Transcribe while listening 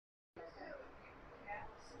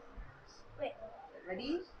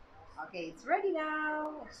Ready? Okay, it's ready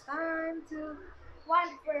now. It's time to. One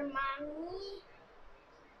for mommy,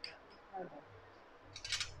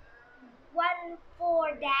 one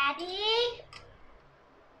for daddy,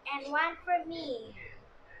 and one for me.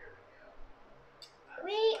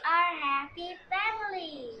 We are happy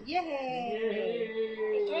family.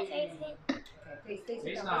 Yay! Can I taste it? Okay, taste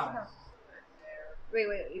it now. Wait,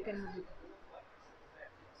 you can move it.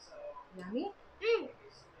 Yummy? Mm.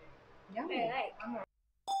 Yummy. I like.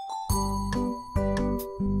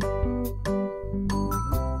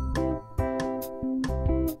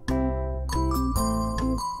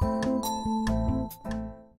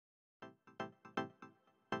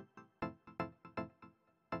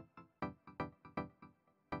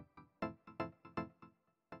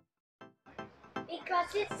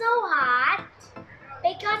 Because it's so hot.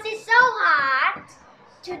 Because it's so hot.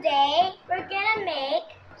 Today we're gonna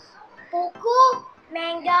make buko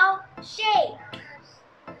mango shake.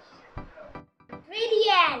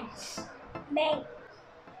 Ingredients: mango,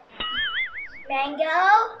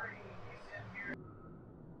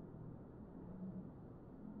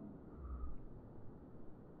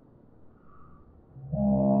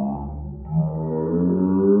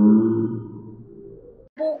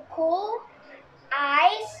 buko,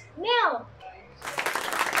 ice, milk.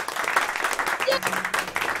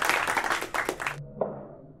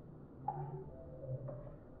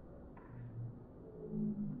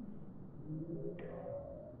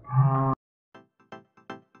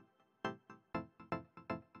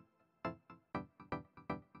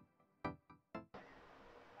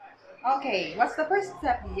 Okay, what's the first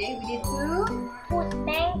step, DJ? We need to Put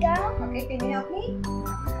mango. Okay, can you help me?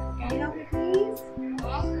 Can you help me, please?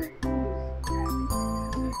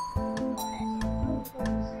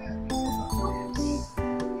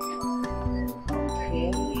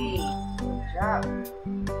 Okay, good job.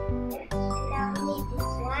 Now we need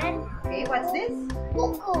this one. Okay, what's this?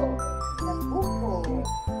 Buko. The buko.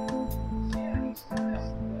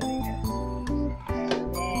 And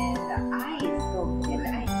then the ice. So get the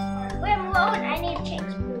ice. Wait, Malone, I need to change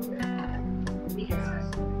spoon.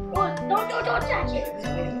 Oh, don't touch it.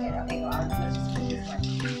 Okay, go on. Let's just put this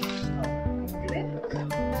one. Do it.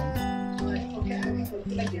 Okay,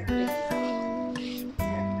 like this.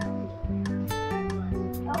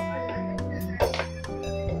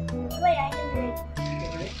 Wait, I can do it.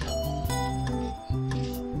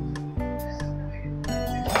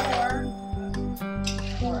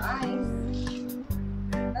 More ice.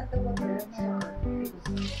 Not the water.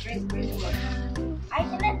 Drink the water. I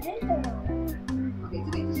cannot drink the water. Okay,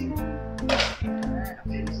 today.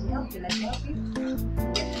 Okay, milk. Will I help you?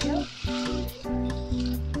 Get the milk?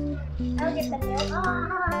 I'll get the milk.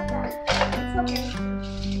 It's okay.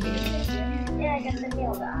 Yeah, I got the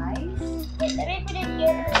milk. The ice. Wait, let me put it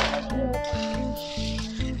here.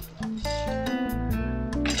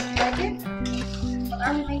 Like it? What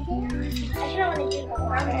are we making? I don't want to drink the What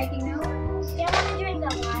are we water. making now? Yeah, I want to drink the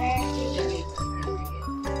water.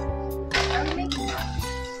 What are we making now?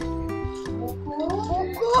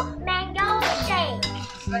 Buko mango shake.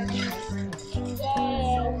 Like ice. Yay.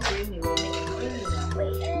 So creamy. We'll make it creamy now.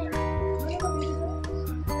 Wait,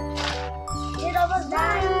 it almost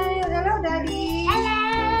died. Hi. Hello, Daddy. Hello.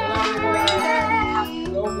 Daddy.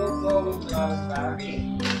 Daddy.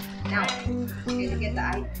 Now, can you get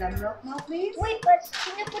the milk now, please? Wait, but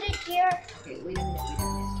can you put it here? Okay, wait a minute.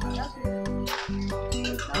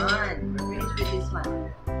 It's done. We're finished with this one.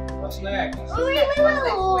 What's next? Oh, wait, What's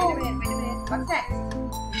next? Wait a wait. minute. What's next?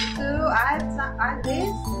 So add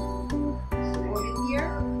this. Put it here.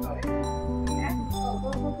 Go.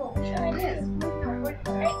 Try this.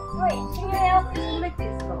 Wait, can you help me? Like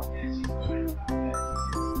this. Go.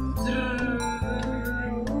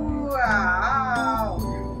 Wow.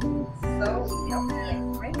 So yummy and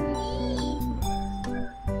creamy.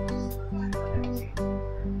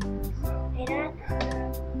 Hey, Dad.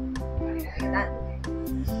 Okay, done.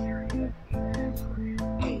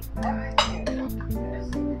 Okay.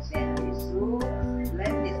 Then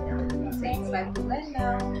blend it now. Say it's time to blend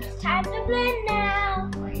now. It's time to blend now.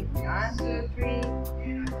 Okay, 1, 2, 3.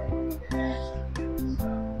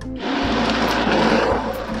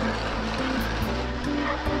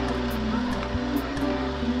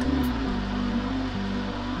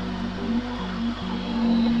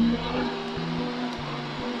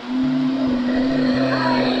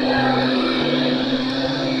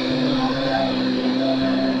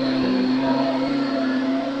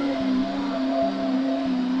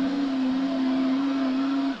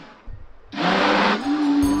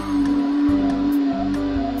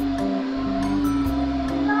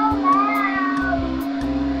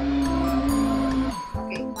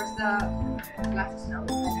 glasses now.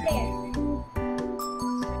 There.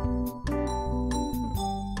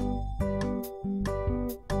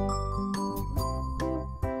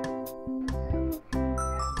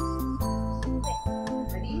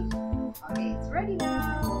 Ready? Okay, it's ready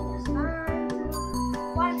now. Start.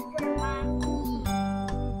 One for mommy.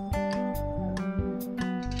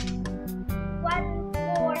 One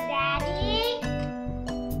for daddy.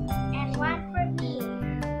 And one for me.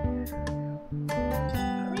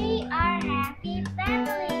 We are happy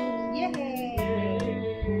family. Yay!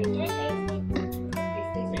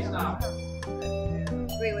 Face now.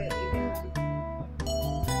 Wait.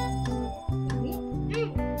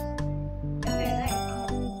 Okay, nice.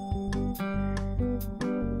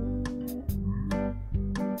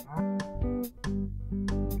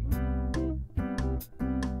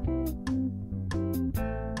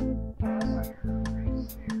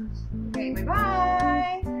 Okay,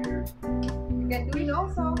 bye-bye. You can do it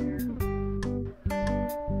also.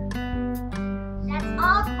 That's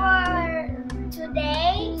all for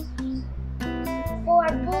today for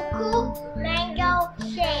buko mango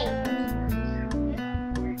shake.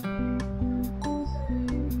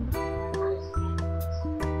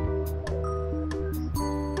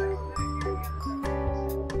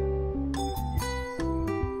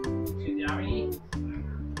 Is it yummy?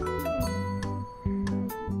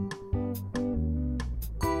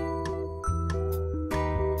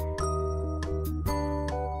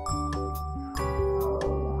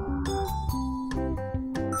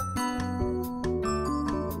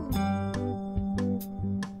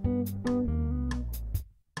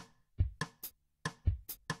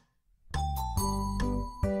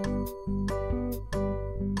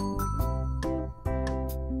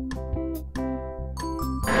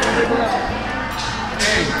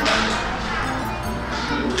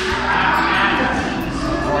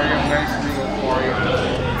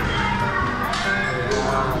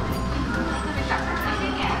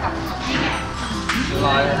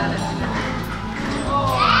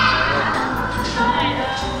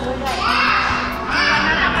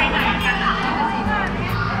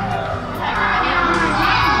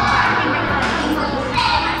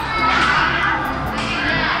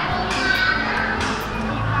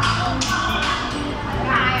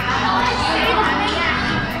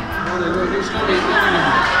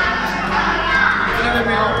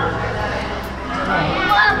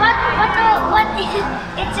 What is it?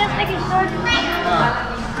 It's just like a short thing.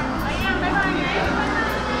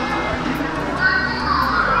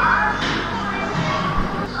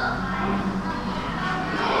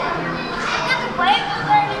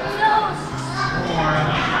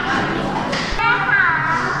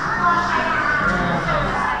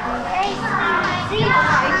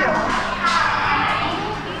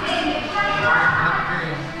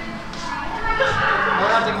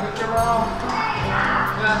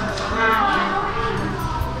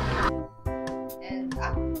 And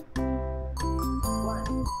up. 1,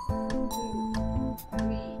 2,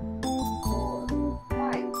 3, 4,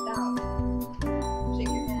 5. Down. Shake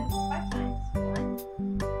your hands 5 times. 1,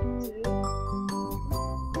 2.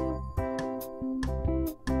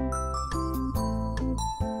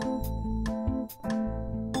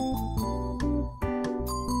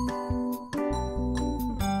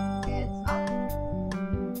 Hands up.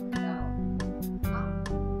 Down. Up.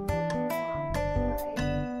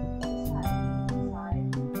 Side.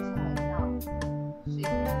 Now. Shake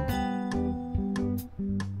it.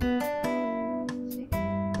 Shake it.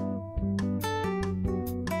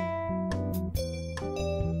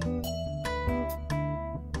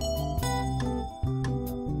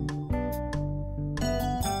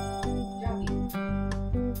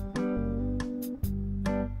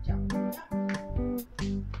 Jump.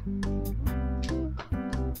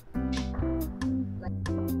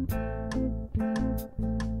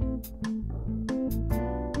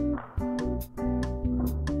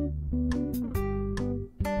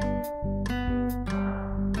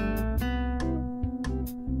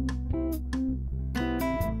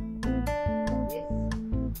 Yes.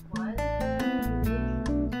 1,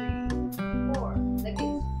 2, 3, 4. Like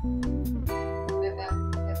this. Bam, bam,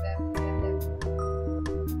 bam, bam, bam, bam.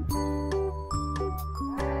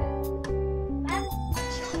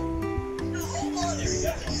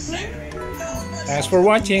 Thanks for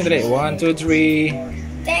watching today. 1, 2, 3.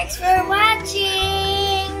 Thanks for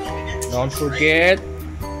watching. Don't forget.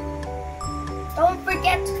 Don't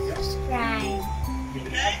forget to subscribe.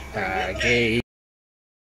 Okay.